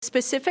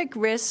Specific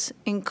risks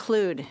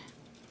include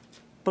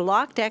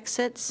blocked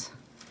exits,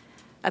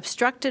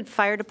 obstructed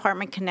fire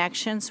department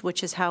connections,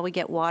 which is how we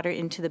get water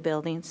into the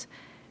buildings,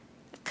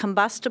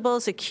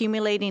 combustibles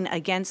accumulating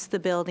against the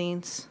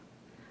buildings,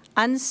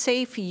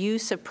 unsafe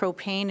use of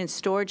propane and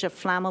storage of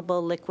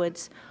flammable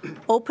liquids,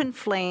 open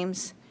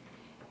flames,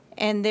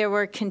 and there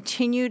were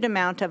continued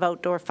amount of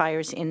outdoor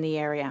fires in the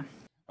area.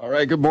 All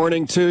right, good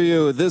morning to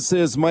you. This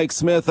is Mike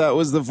Smith. That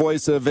was the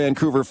voice of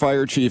Vancouver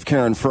Fire Chief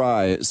Karen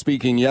Fry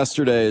speaking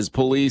yesterday as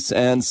police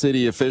and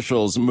city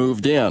officials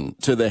moved in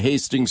to the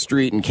Hastings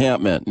Street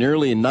encampment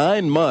nearly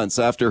 9 months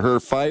after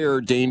her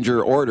fire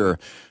danger order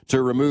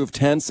to remove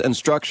tents and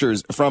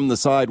structures from the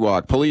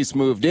sidewalk. Police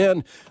moved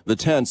in, the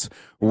tents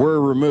were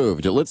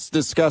removed. Let's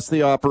discuss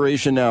the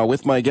operation now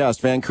with my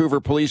guest, Vancouver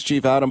Police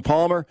Chief Adam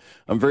Palmer.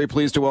 I'm very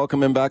pleased to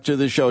welcome him back to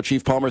the show.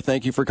 Chief Palmer,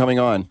 thank you for coming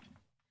on.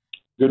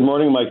 Good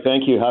morning, Mike.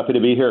 Thank you. Happy to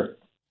be here.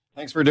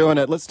 Thanks for doing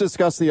it. Let's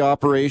discuss the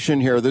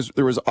operation here.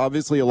 There was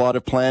obviously a lot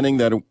of planning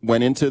that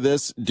went into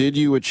this. Did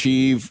you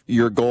achieve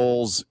your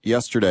goals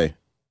yesterday?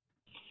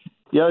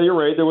 Yeah, you're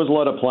right. There was a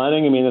lot of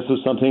planning. I mean, this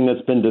is something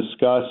that's been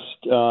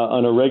discussed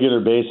on a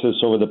regular basis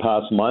over the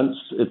past months.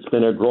 It's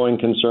been a growing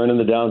concern in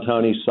the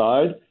downtown east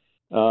side.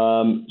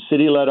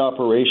 City-led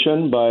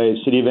operation by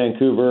City of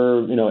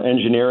Vancouver,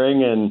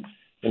 engineering and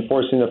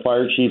enforcing the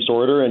fire chief's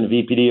order, and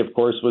VPD, of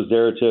course, was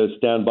there to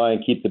stand by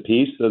and keep the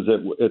peace, as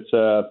it's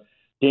a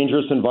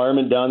dangerous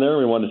environment down there.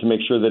 We wanted to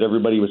make sure that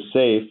everybody was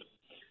safe.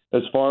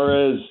 As far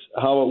as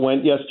how it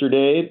went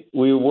yesterday,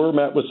 we were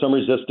met with some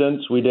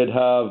resistance. We did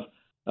have,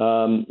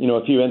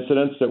 a few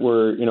incidents that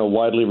were,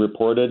 widely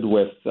reported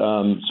with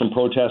some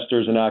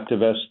protesters and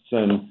activists,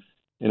 and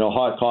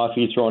hot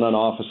coffee thrown on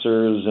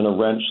officers and a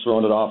wrench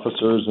thrown at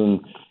officers, and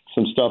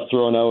some stuff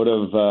thrown out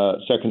of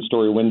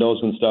second-story windows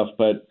and stuff,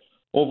 but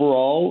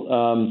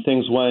overall,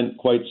 things went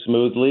quite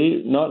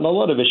smoothly. Not a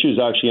lot of issues,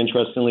 actually,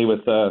 interestingly,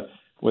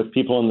 with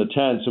people in the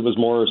tents. It was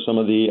more some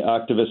of the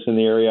activists in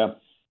the area.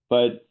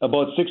 But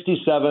about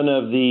 67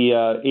 of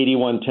the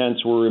 81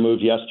 tents were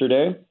removed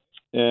yesterday,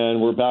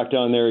 and we're back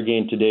down there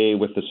again today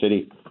with the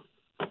city.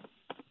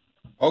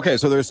 Okay,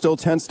 so there's still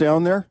tents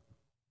down there?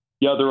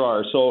 Yeah, there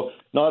are. So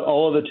not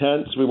all of the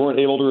tents. We weren't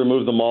able to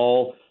remove them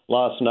all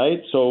last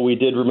night, so we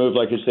did remove,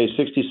 like I say,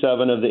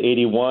 67 of the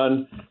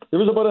 81. There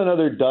was about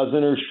another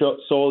dozen or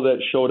so that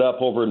showed up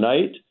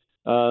overnight,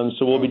 so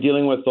we'll be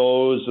dealing with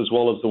those as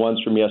well as the ones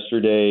from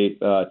yesterday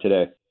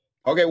today.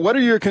 Okay, what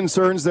are your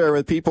concerns there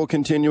with people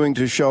continuing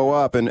to show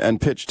up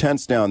and pitch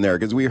tents down there?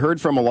 Because we heard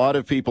from a lot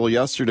of people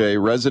yesterday,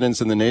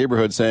 residents in the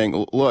neighborhood,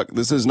 saying, look,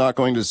 this is not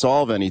going to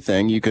solve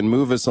anything. You can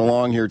move us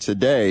along here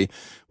today,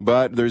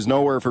 but there's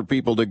nowhere for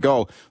people to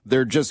go.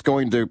 They're just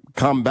going to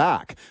come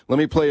back. Let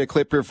me play a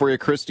clip here for you.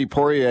 Christy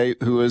Poirier,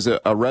 who is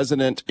a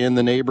resident in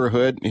the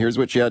neighborhood. Here's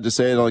what she had to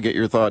say, and I'll get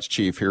your thoughts,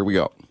 Chief. Here we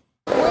go.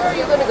 Where are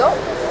you going to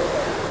go?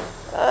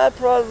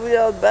 Probably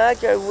out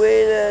back. I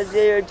wait a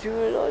day or two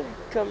and I'll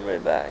come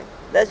right back.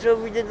 That's what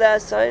we did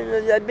last time.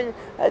 I've been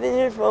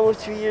here for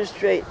almost 2 years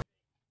straight.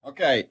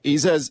 Okay, he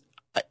says,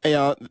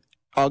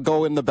 I'll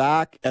go in the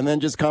back and then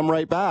just come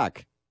right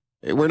back.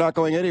 We're not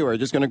going anywhere.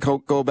 Just going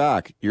to go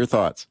back. Your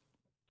thoughts?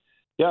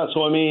 Yeah,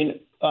 so I mean,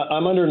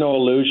 I'm under no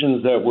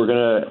illusions that we're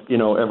going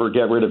to, ever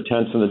get rid of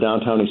tents in the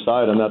downtown east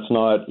side, and that's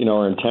not,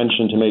 our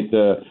intention to make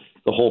the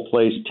whole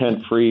place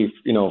tent free,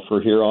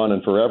 for here on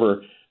and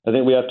forever. I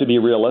think we have to be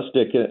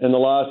realistic. In the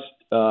last,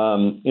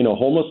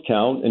 homeless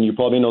count, and you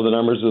probably know the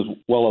numbers as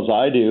well as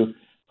I do,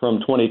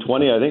 from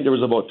 2020, I think there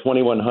was about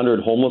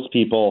 2,100 homeless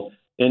people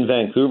in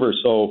Vancouver.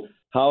 So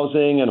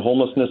housing and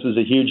homelessness is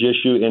a huge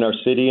issue in our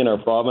city, in our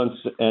province,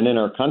 and in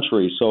our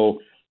country. So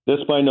this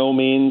by no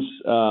means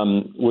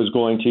was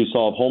going to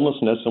solve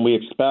homelessness, and we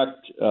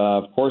expect,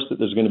 of course, that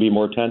there's going to be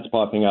more tents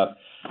popping up.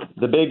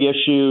 The big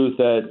issue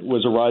that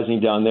was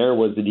arising down there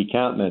was the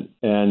decampment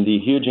and the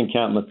huge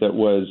encampment that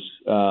was,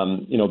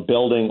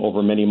 building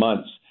over many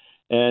months.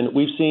 And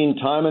we've seen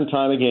time and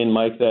time again,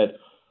 Mike, that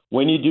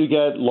when you do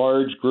get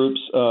large groups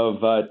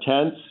of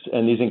tents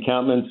and these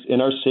encampments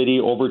in our city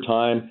over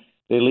time,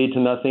 they lead to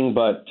nothing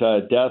but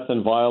death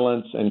and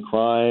violence and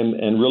crime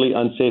and really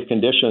unsafe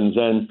conditions.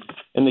 And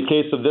in the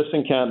case of this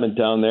encampment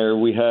down there,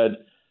 we had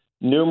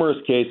numerous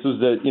cases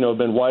that, have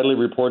been widely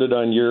reported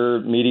on your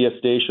media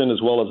station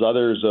as well as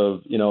others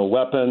of,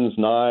 weapons,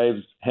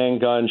 knives,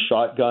 handguns,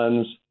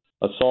 shotguns,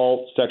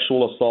 assaults,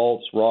 sexual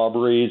assaults,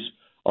 robberies,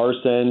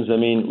 arsons. I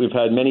mean, we've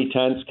had many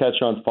tents catch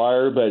on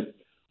fire, but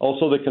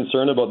also the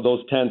concern about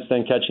those tents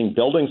then catching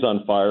buildings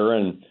on fire.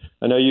 And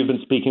I know you've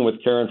been speaking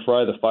with Karen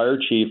Fry, the fire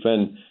chief,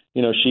 and,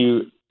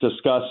 she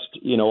discussed,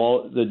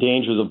 all the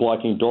dangers of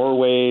blocking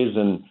doorways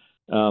and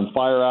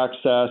fire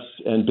access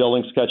and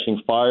buildings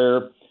catching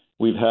fire.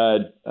 We've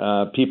had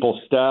people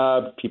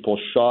stabbed, people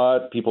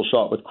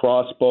shot with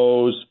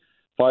crossbows,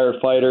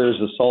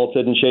 firefighters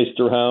assaulted and chased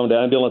around,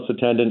 ambulance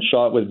attendants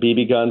shot with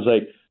BB guns.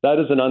 Like, that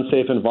is an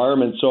unsafe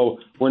environment. So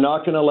we're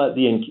not going to let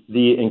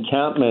the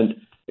encampment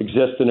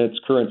exist in its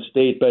current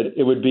state, but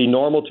it would be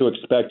normal to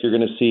expect you're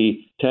going to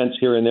see tents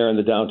here and there in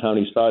the downtown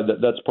east side.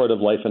 That's part of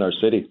life in our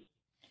city.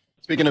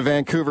 Speaking of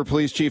Vancouver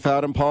Police Chief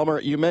Adam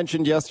Palmer, you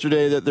mentioned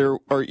yesterday that there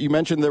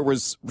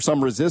was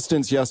some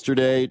resistance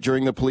yesterday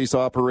during the police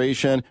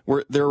operation.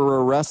 There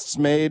were arrests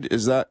made.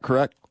 Is that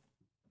correct?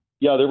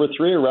 Yeah, there were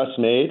 3 arrests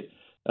made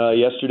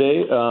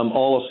yesterday,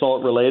 all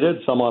assault related,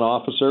 some on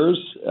officers.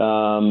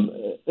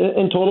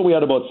 In total, we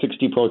had about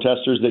 60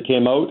 protesters that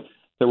came out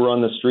that were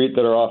on the street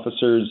that our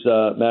officers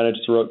managed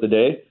throughout the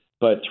day,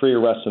 but 3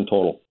 arrests in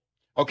total.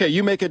 Okay,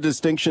 you make a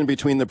distinction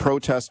between the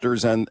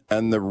protesters and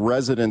the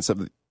residents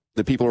of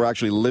the people who are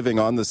actually living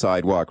on the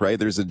sidewalk, right?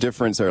 There's a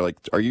difference there. Like,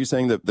 are you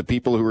saying that the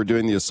people who were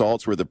doing the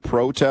assaults were the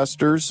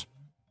protesters?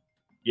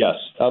 Yes,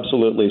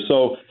 absolutely.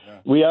 So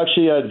we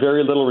actually had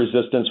very little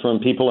resistance from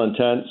people in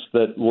tents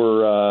that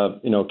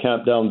were,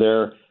 camped down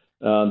there.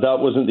 That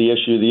wasn't the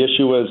issue. The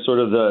issue was sort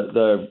of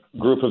the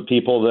group of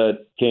people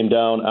that came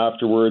down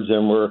afterwards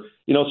and were,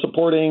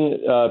 supporting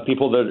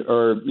people that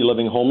are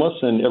living homeless.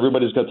 And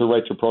everybody's got the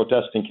right to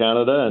protest in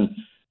Canada, and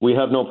we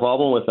have no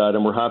problem with that.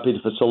 And we're happy to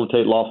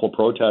facilitate lawful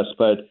protests.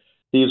 But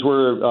these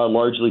were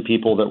largely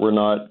people that were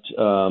not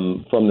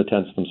from the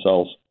tents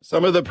themselves.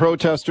 Some of the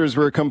protesters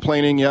were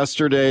complaining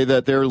yesterday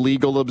that their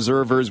legal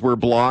observers were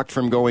blocked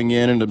from going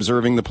in and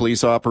observing the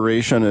police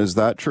operation. Is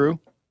that true?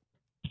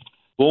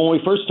 Well, when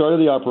we first started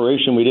the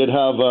operation, we did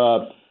have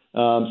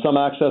some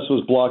access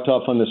was blocked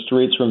off on the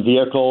streets from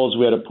vehicles.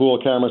 We had a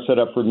pool camera set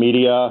up for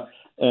media.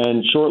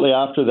 And shortly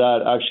after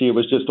that, actually, it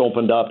was just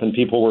opened up and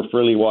people were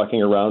freely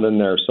walking around in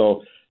there.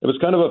 So it was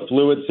kind of a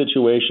fluid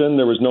situation.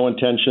 There was no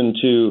intention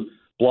to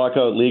block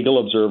out legal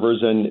observers.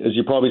 And as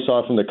you probably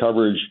saw from the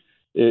coverage,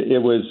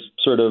 it was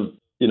sort of,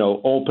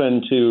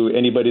 open to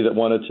anybody that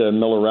wanted to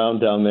mill around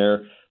down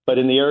there. But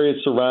in the areas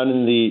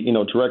surrounding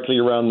directly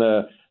around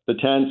the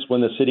tents, when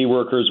the city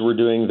workers were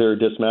doing their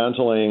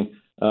dismantling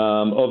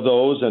of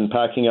those and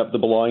packing up the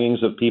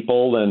belongings of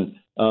people and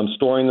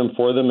storing them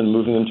for them and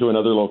moving them to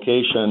another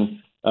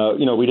location,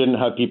 we didn't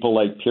have people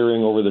like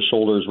peering over the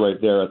shoulders right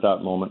there at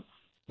that moment.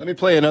 Let me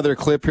play another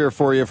clip here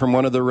for you from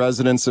one of the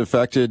residents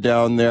affected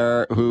down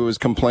there who was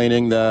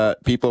complaining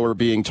that people were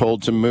being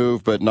told to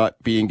move but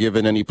not being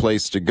given any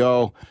place to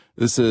go.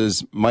 This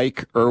is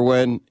Mike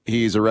Irwin.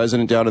 He's a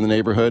resident down in the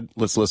neighborhood.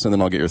 Let's listen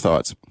and I'll get your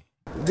thoughts.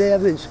 They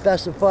haven't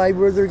specified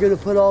where they're going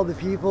to put all the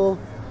people.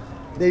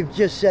 They've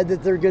just said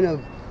that they're going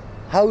to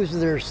house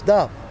their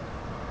stuff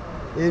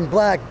in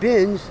black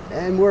bins,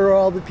 and where are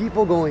all the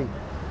people going?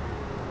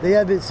 They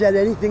haven't said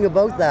anything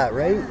about that,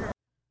 right?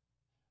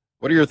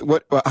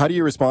 How do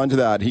you respond to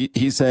that?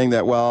 He's saying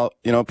that,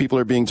 people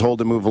are being told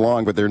to move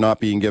along, but they're not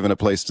being given a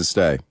place to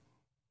stay.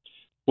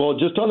 Well,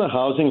 just on the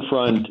housing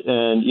front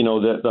and,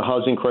 the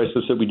housing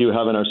crisis that we do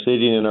have in our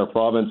city and in our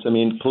province, I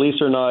mean, police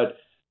are not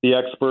the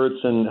experts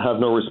and have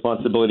no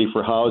responsibility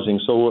for housing.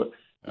 So,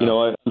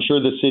 I'm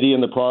sure the city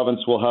and the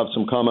province will have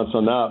some comments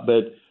on that.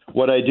 But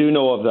what I do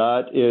know of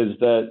that is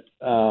that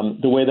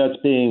the way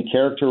that's being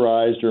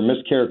characterized or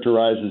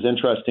mischaracterized is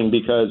interesting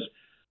because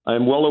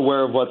I'm well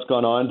aware of what's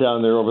gone on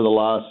down there over the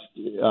last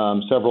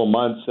several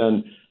months.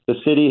 And the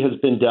city has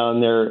been down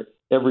there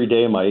every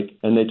day, Mike,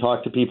 and they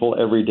talk to people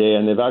every day.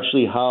 And they've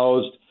actually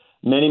housed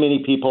many,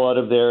 many people out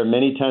of there.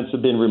 Many tents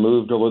have been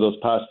removed over those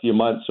past few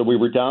months. So we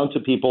were down to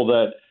people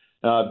that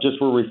just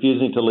were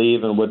refusing to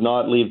leave and would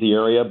not leave the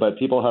area. But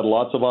people had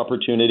lots of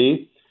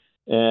opportunity.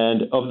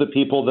 And of the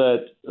people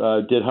that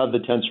did have the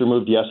tents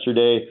removed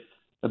yesterday,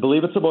 I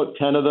believe it's about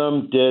 10 of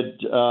them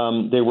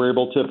they were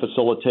able to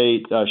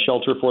facilitate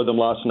shelter for them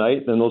last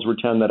night. And those were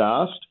 10 that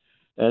asked.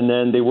 And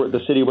then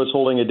the city was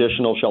holding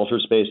additional shelter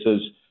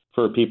spaces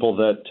for people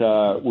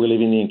that were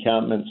leaving the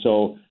encampment.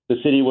 So the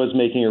city was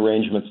making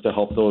arrangements to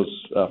help those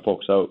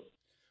folks out.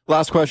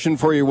 Last question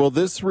for you. Will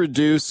this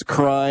reduce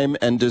crime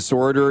and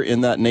disorder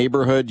in that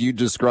neighborhood? You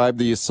described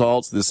the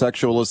assaults, the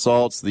sexual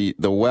assaults, the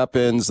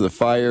weapons, the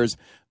fires.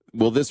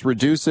 Will this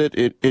reduce it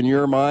in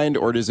your mind,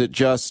 or does it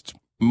just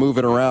move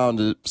it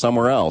around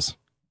somewhere else?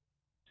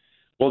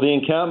 Well, the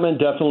encampment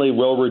definitely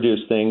will reduce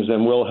things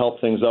and will help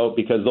things out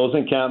because those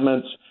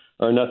encampments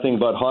are nothing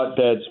but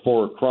hotbeds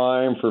for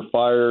crime, for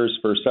fires,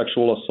 for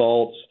sexual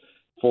assaults,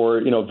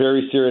 for,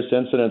 very serious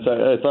incidents.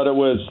 I thought it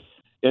was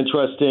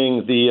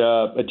interesting, the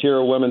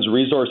Atira Women's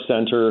Resource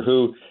Center,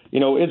 who,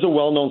 is a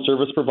well-known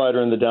service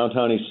provider in the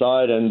downtown east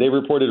side, and they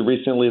reported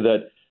recently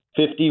that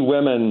 50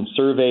 women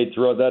surveyed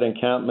throughout that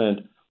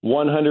encampment,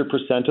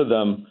 100% of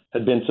them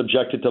had been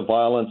subjected to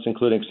violence,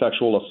 including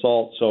sexual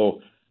assault.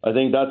 So I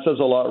think that says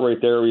a lot right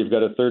there. We've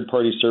got a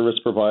third-party service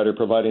provider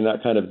providing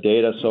that kind of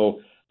data. So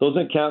those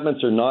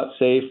encampments are not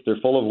safe. They're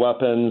full of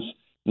weapons.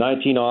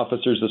 19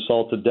 officers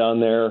assaulted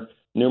down there.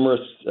 Numerous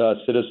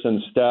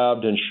citizens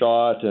stabbed and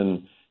shot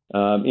and,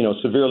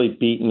 severely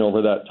beaten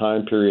over that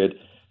time period.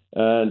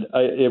 And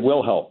it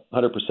will help,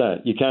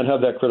 100%. You can't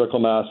have that critical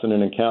mass in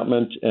an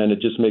encampment, and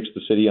it just makes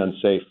the city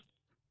unsafe.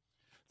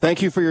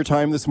 Thank you for your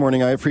time this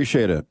morning. I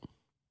appreciate it.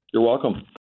 You're welcome.